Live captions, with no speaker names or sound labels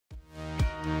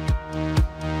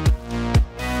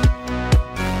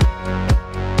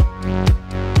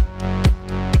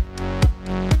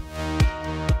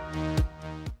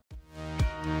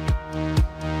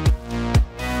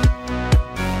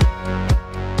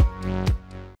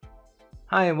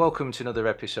Hi and welcome to another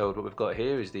episode. What we've got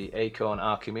here is the Acorn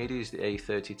Archimedes, the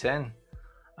A3010,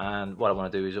 and what I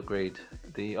want to do is upgrade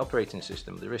the operating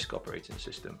system, the RISC operating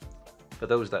system. For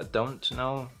those that don't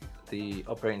know, the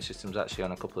operating system is actually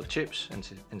on a couple of chips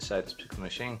inside this particular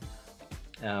machine.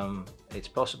 It's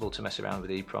possible to mess around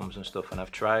with EEPROMs and stuff, and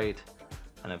I've tried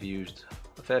and I've used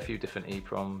a fair few different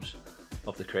EEPROMs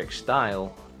of the correct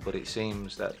style, but it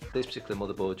seems that this particular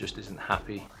motherboard just isn't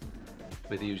happy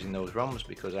with using those ROMs,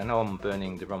 because I know I'm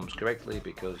burning the ROMs correctly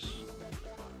because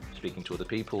speaking to other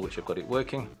people which have got it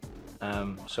working,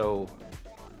 so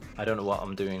I don't know what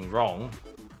I'm doing wrong,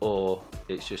 or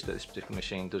it's just that this particular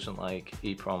machine doesn't like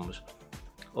EEPROMs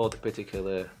or the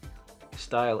particular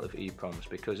style of EEPROMs,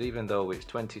 because even though it's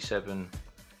 27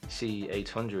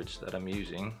 C800s that I'm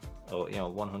using, or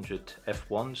 100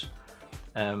 F1s,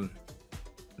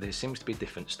 there seems to be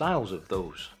different styles of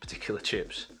those particular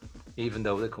chips, even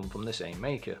though they come from the same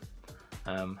maker,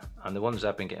 and the ones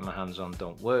I've been getting my hands on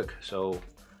don't work. So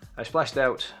I splashed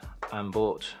out and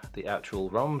bought the actual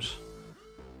ROMs.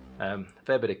 A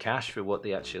fair bit of cash for what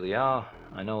they actually are.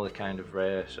 I know they're kind of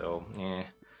rare, so yeah,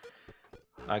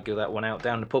 I'd go that one out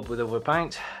down the pub with over a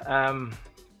pint.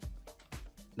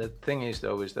 The thing is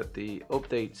though, is that the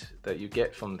update that you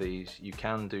get from these, you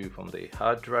can do from the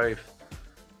hard drive,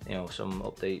 some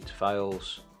update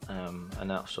files, and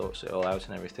that sorts it all out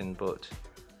and everything. But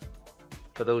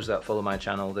for those that follow my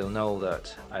channel, they'll know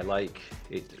that I like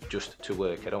it just to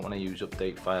work. I don't want to use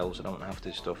update files, I don't have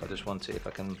to stuff, I just want it, if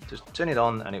I can just turn it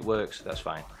on and it works, that's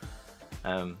fine.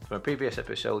 From a previous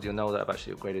episode, you'll know that I've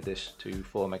actually upgraded this to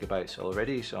 4 megabytes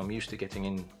already, so I'm used to getting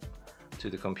in to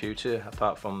the computer.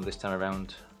 Apart from this time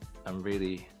around, I'm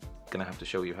really gonna have to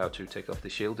show you how to take off the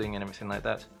shielding and everything like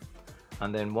that.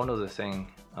 And then one other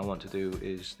thing I want to do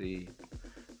is the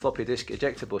floppy disk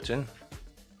ejector button.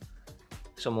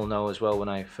 Some will know as well, when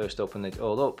I first opened it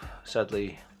all up,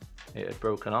 sadly it had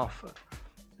broken off.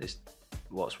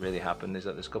 What's really happened is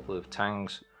that there's a couple of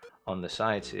tangs on the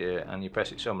sides here, and you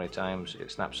press it so many times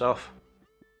it snaps off.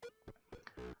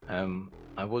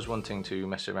 I was wanting to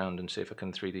mess around and see if I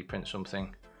can 3D print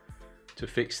something to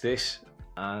fix this,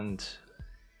 and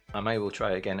I may well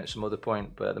try again at some other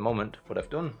point, but at the moment what I've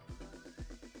done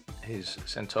is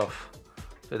sent off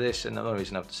for this, and the only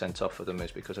reason I've sent off for them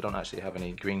is because I don't actually have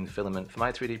any green filament for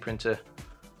my 3D printer,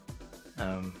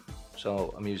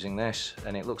 so I'm using this,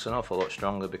 and it looks an awful lot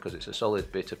stronger because it's a solid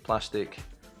bit of plastic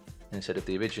instead of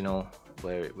the original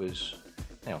where it was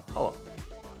hollow.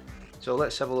 So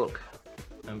let's have a look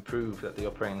and prove that the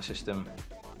operating system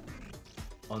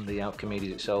on the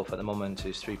Archimedes itself at the moment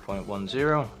is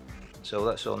 3.10, so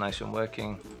that's all nice and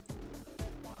working.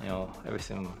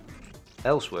 Everything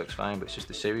else works fine, but it's just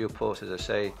the serial port, as I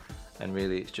say, and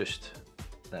really it's just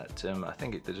that I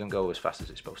think it doesn't go as fast as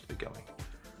it's supposed to be going.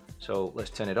 So let's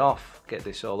turn it off, get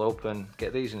this all open,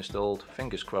 get these installed,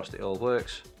 fingers crossed it all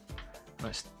works.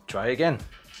 Let's try again.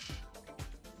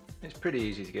 It's pretty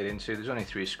easy to get into, there's only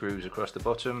 3 screws across the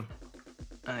bottom,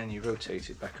 and then you rotate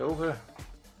it back over,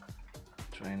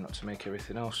 trying not to make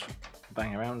everything else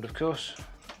bang around, of course.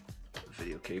 The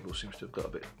video cable seems to have got a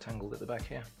bit tangled at the back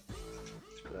here.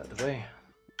 Put that out of the way,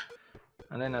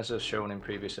 and then, as I've shown in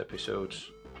previous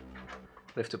episodes,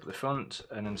 lift up the front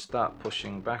and then start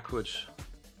pushing backwards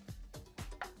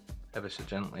ever so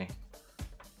gently,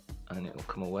 and then it will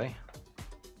come away.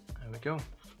 There we go.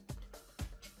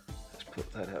 Let's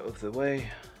put that out of the way,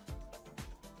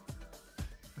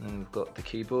 and then we've got the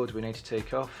keyboard we need to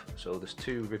take off. So there's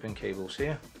 2 ribbon cables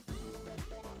here,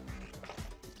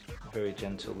 very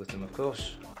gentle with them, of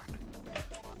course.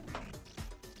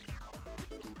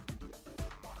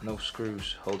 No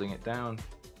screws holding it down.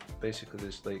 Basically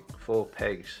there's like 4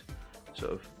 pegs,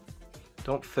 sort of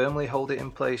don't firmly hold it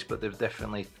in place, but there's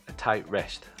definitely a tight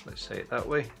rest, let's say it that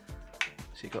way.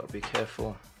 So you've got to be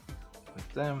careful with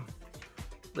them.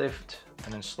 Lift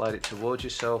and then slide it towards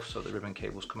yourself so the ribbon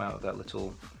cables come out of that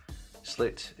little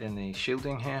slit in the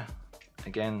shielding here.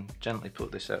 Again, gently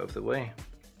put this out of the way.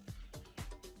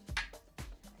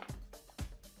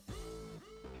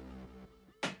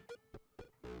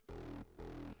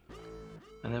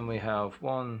 And then we have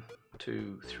 1,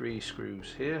 2, 3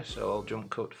 screws here, so I'll jump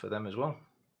cut for them as well.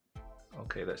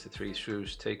 Okay, that's the 3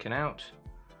 screws taken out.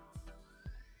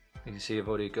 You can see I've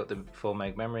already got the 4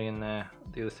 meg memory in there.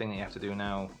 The other thing that you have to do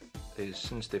now is,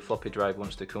 since the floppy drive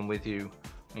wants to come with you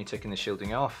when you're taking the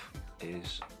shielding off,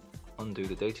 is undo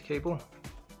the data cable.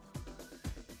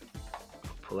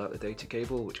 Pull out the data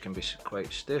cable, which can be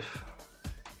quite stiff.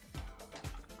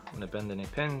 I'm going to bend any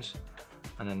pins.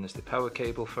 And then there's the power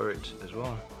cable for it as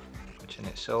well, which in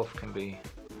itself can be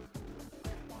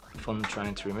fun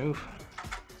trying to remove.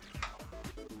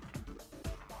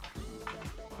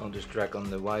 Don't just drag on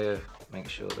the wire, make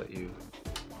sure that you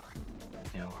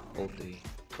hold the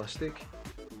plastic,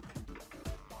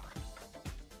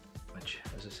 which,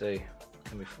 as I say,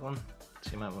 can be fun.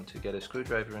 So you might want to get a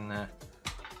screwdriver in there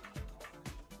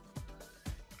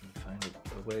and find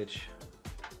a wedge.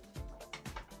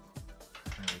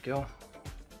 There we go.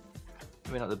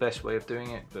 Maybe not the best way of doing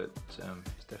it, but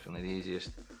it's definitely the easiest.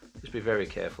 Just be very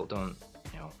careful, don't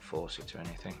force it or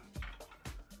anything.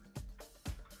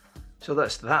 So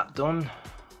that's that done,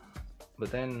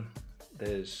 but then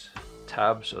there's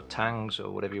tabs or tangs or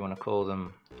whatever you want to call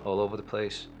them all over the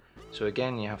place. So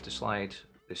again, you have to slide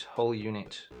this whole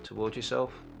unit towards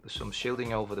yourself. There's some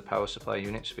shielding over the power supply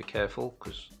unit, so be careful,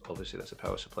 because obviously that's a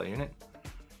power supply unit.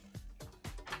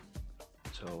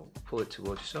 So pull it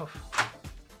towards yourself,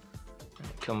 and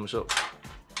it comes up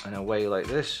in a way like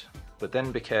this, but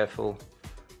then be careful,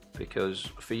 because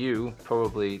for you,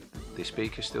 probably the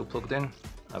speaker's still plugged in.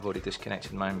 I've already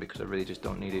disconnected mine because I really just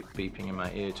don't need it beeping in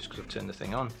my ear just because I've turned the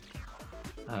thing on,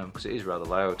 because it is rather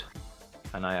loud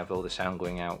and I have all the sound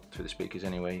going out through the speakers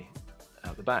anyway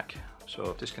out the back. So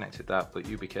I've disconnected that, but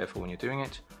you be careful when you're doing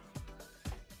it.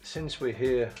 Since we're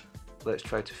here, let's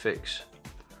try to fix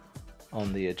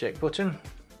on the eject button.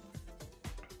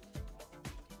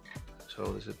 So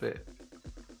there's a bit,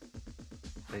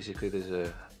 basically there's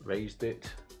a raised bit.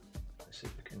 Let's see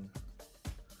if we can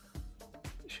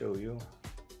show you.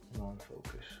 Come on,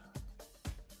 focus.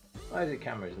 Why does the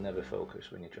camera never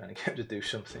focus when you're trying to get to do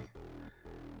something?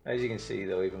 As you can see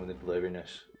though, even with the blurriness,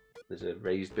 there's a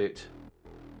raised bit,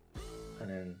 and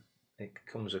then it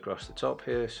comes across the top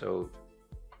here, so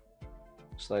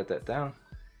slide that down.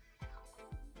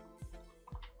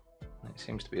 It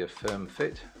seems to be a firm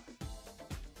fit.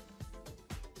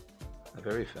 A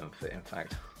very firm fit, in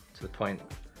fact, to the point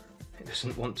it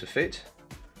doesn't want to fit.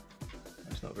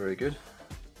 That's not very good.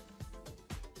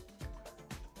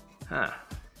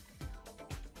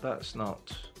 That's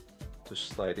not just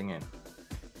sliding in,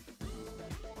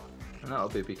 and that'll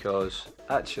be because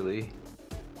actually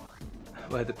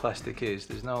where the plastic is,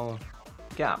 there's no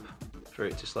gap for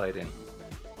it to slide in.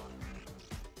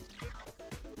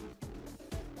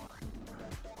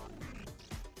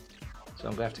 So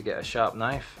I'm going to have to get a sharp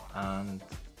knife and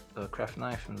a craft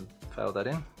knife and file that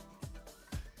in.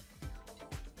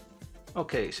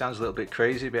 Okay, it sounds a little bit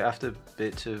crazy, but after a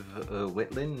bit of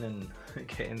whittling and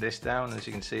getting this down, as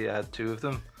you can see I had two of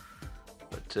them,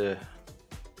 but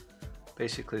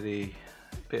basically the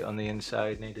bit on the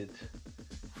inside needed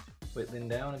whittling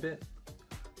down a bit,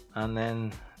 and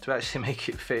then to actually make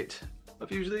it fit,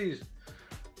 I've used these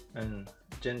and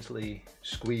gently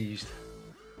squeezed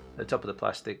the top of the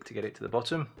plastic to get it to the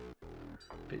bottom.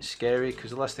 A bit scary,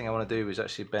 because the last thing I want to do is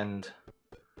actually bend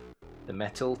the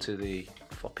metal to the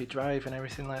floppy drive and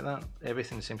everything like that.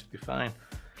 Everything seems to be fine.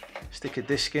 Stick a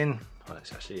disc in. Well,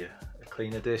 it's actually a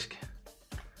cleaner disc.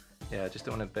 Yeah, I just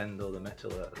don't want to bend all the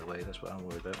metal out of the way, that's what I'm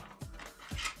worried about.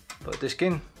 Put a disc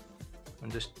in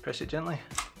and just press it gently.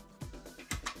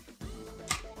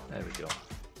 There we go.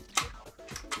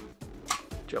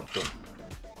 Job done.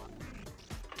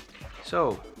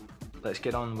 So let's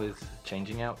get on with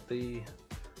changing out the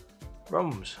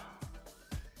ROMs.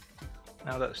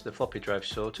 Now that's the floppy drive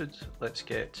sorted, let's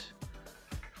get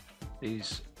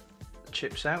these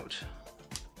chips out.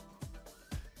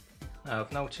 Now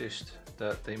I've noticed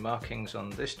that the markings on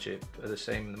this chip are the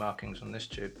same as the markings on this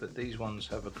chip, but these ones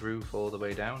have a groove all the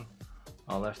way down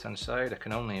on the left hand side. I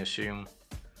can only assume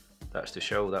that's to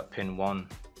show that pin 1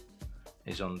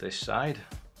 is on this side,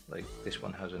 like this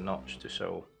one has a notch to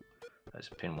show that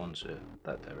pin 1's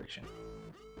that direction.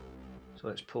 So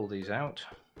let's pull these out.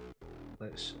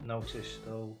 Let's notice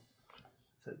though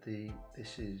that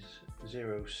this is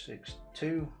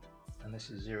 062 and this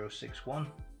is 061.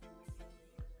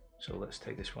 So let's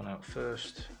take this one out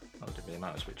first. Well, it doesn't really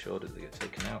matter which order they get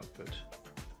taken out, but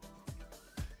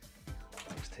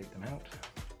let's take them out.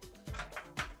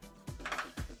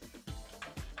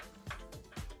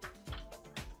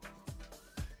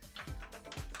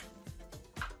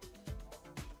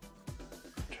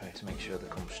 Try to make sure they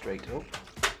come straight up.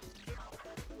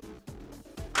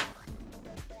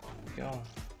 Go.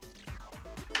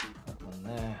 That one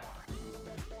there.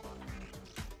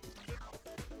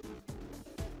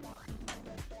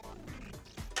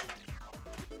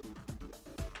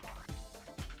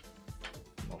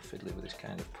 More fiddly with this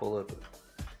kind of puller, but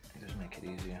it does make it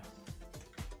easier.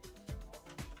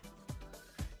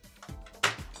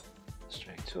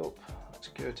 Straight up, that's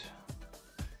good.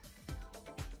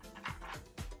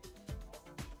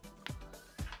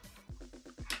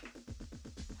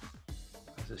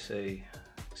 As I say,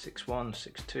 61,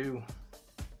 62.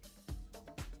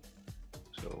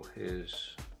 So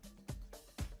here's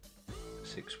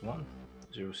 061.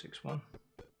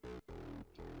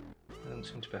 I don't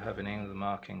seem to be having any of the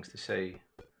markings to say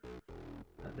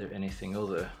that they're anything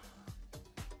other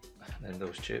than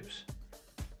those chips.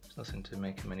 There's nothing to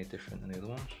make them any different than the other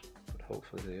ones, but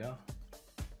hopefully they are.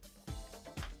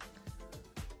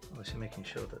 Obviously making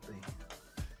sure that the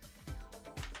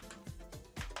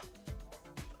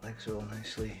legs are all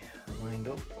nicely lined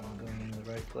up and going in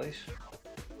the right place.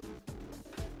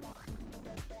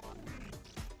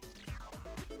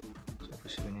 So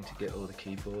obviously we need to get all the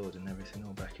keyboard and everything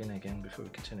all back in again before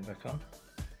we can turn it back on,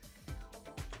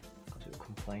 because it will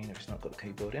complain if it's not got the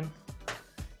keyboard in.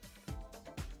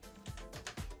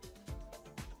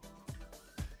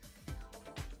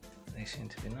 They seem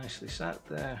to be nicely sat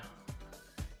there,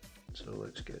 so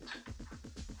let's get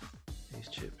these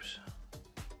chips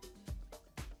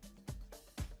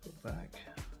put back.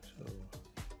 So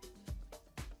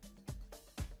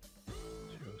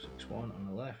 061 on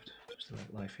the left, just to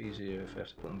make life easier if I have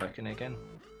to put them back in again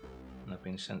and I've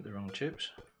been sent the wrong chips.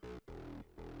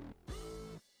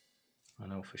 I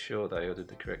know for sure that I ordered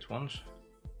the correct ones.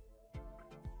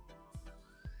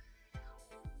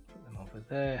 Put them over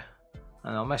there.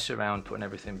 And I'll mess around putting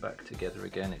everything back together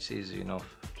again. It's easy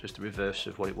enough, just the reverse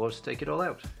of what it was, to take it all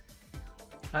out.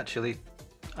 Actually,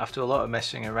 after a lot of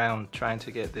messing around trying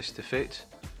to get this to fit,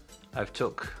 I've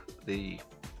took the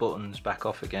buttons back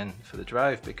off again for the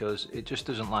drive because it just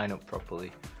doesn't line up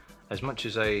properly. As much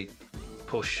as I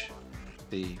push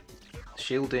the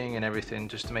shielding and everything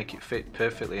just to make it fit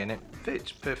perfectly, and it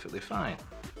fits perfectly fine,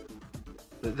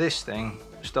 but this thing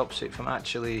stops it from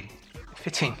actually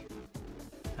fitting.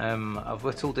 I've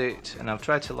whittled it and I've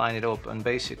tried to line it up, and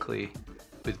basically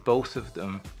with both of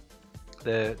them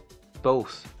they're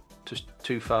both just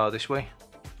too far this way,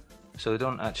 so they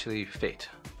don't actually fit.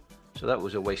 So that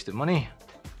was a waste of money.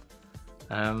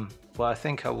 What I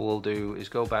think I will do is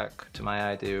go back to my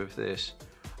idea of this,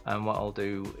 and what I'll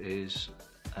do is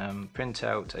print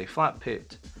out a flat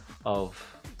bit of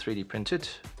 3D printed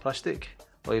plastic,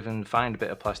 or even find a bit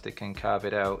of plastic and carve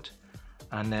it out,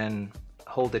 and then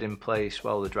hold it in place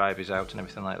while the drive is out and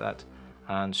everything like that,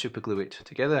 and super glue it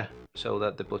together so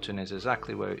that the button is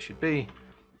exactly where it should be,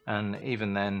 and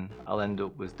even then I'll end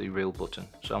up with the real button.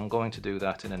 So I'm going to do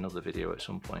that in another video at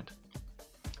some point,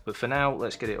 but for now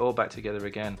let's get it all back together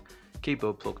again.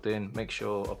 Keyboard plugged in, make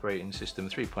sure operating system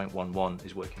 3.11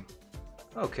 is working.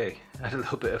 Okay, I had a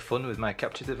little bit of fun with my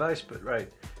capture device, but right,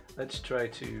 let's try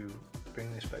to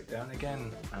bring this back down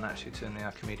again and actually turn the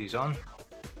Archimedes on.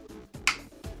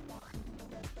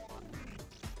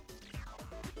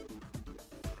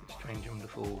 Strange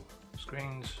wonderful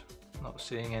screens, not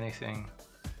seeing anything.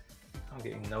 I'm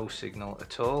getting no signal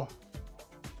at all.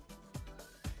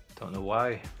 Don't know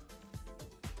why.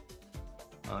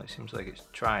 Well, it seems like it's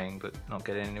trying but not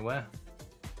getting anywhere.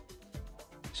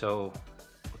 So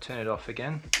we'll turn it off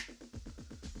again.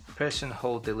 Press and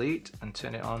hold delete and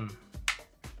turn it on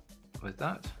with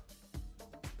that.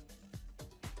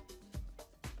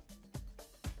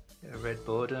 Get a red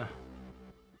border.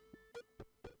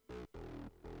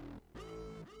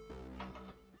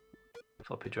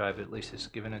 Floppy drive at least is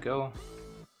given a go.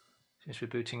 Seems to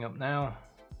be booting up now.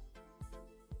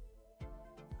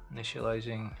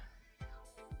 Initializing.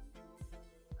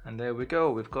 And there we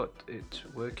go, we've got it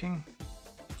working.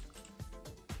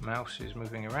 Mouse is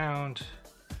moving around.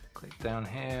 Click down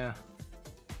here.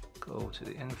 Go to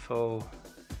the info.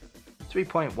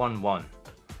 3.11.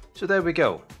 So there we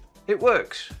go. It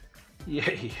works.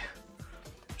 Yay.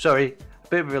 Sorry.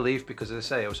 Bit of a relief because, as I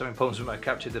say, I was having problems with my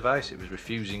capture device. It was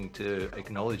refusing to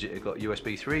acknowledge it got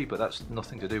USB 3, but that's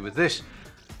nothing to do with this.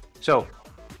 So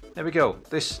there we go.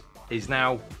 This is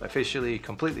now officially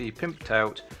completely pimped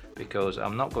out, because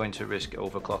I'm not going to risk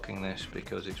overclocking this,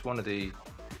 because it's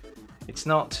it's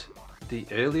not the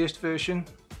earliest version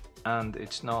and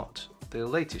it's not the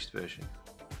latest version.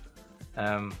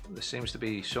 There seems to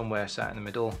be somewhere sat in the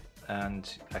middle,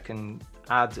 and I can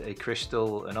add a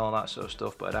crystal and all that sort of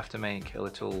stuff, but I'd have to make a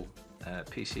little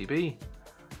PCB,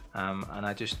 and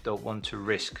I just don't want to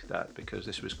risk that, because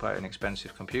this was quite an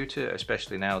expensive computer,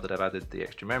 especially now that I've added the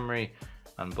extra memory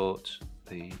and bought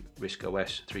the RISC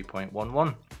OS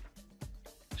 3.11.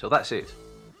 So that's it.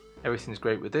 Everything's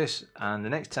great with this, and the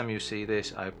next time you see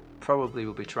this I probably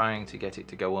will be trying to get it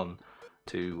to go on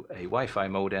to a Wi-Fi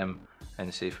modem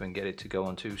and see if we can get it to go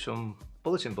onto some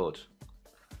bulletin boards.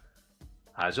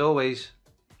 As always,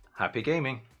 happy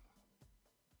gaming!